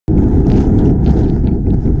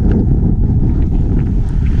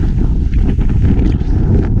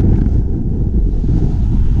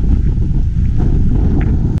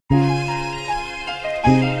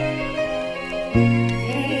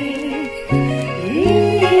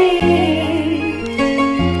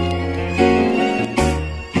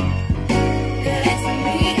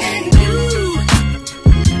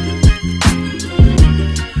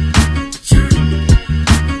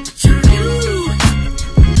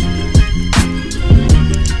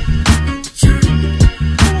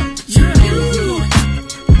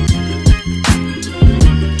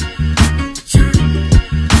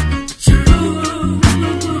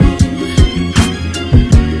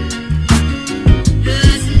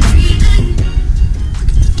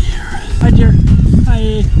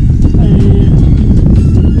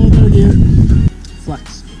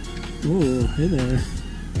there.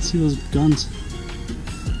 Let's see those guns.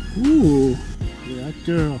 Ooh, look at that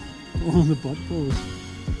girl. Oh, the butt pose.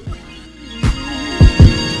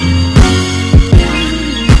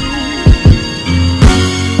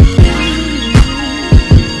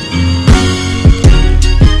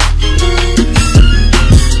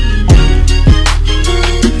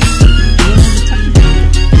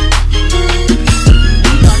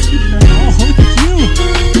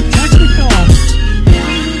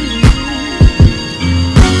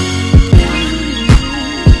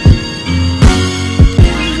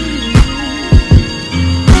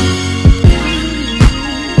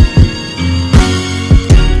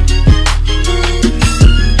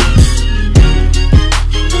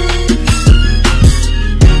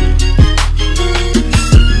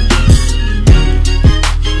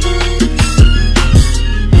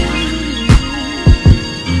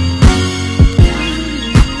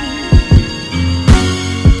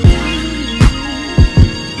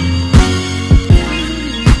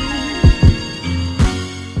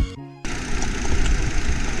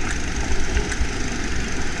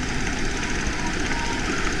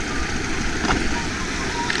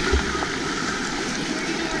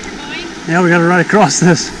 Yeah, we gotta ride across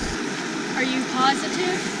this. Are you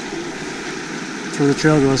positive? That's where the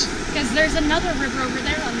trail goes. Because there's another river over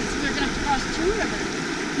there on this. We're gonna have to cross two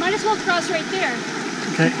rivers. Might as well cross right there.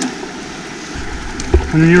 Okay.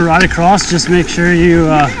 When you ride across, just make sure you...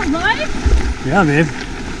 You're gonna ride? Yeah, babe.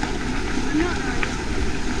 I'm not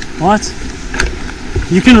riding. What?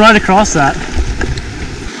 You can ride across that.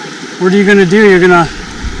 What are you gonna do? You're gonna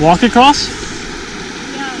walk across?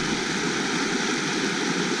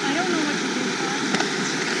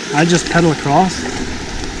 I just pedal across.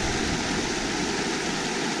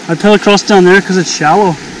 I pedal across down there because it's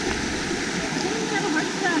shallow.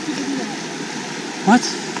 What?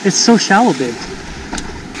 It's so shallow, babe.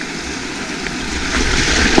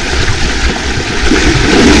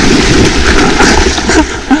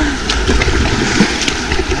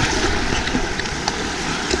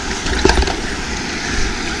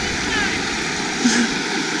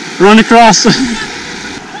 Run across.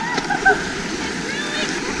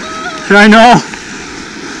 I know.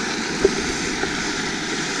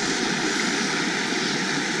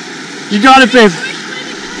 You got it, babe.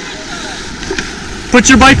 Put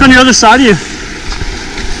your bike on the other side of you.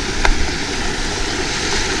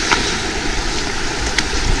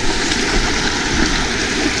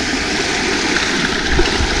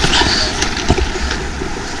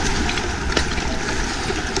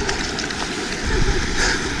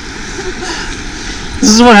 This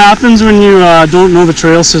is what happens when you don't know the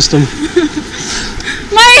trail system.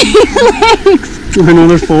 My legs! I know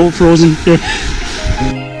they're full, frozen. Here.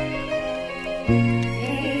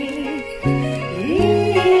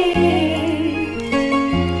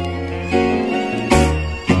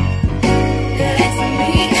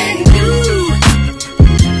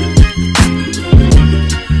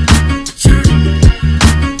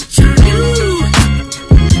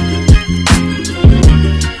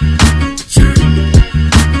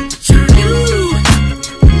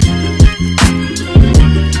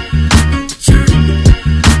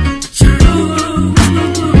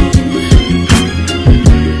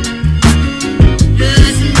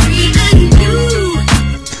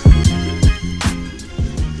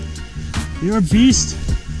 You're a beast.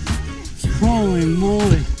 Holy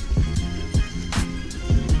moly.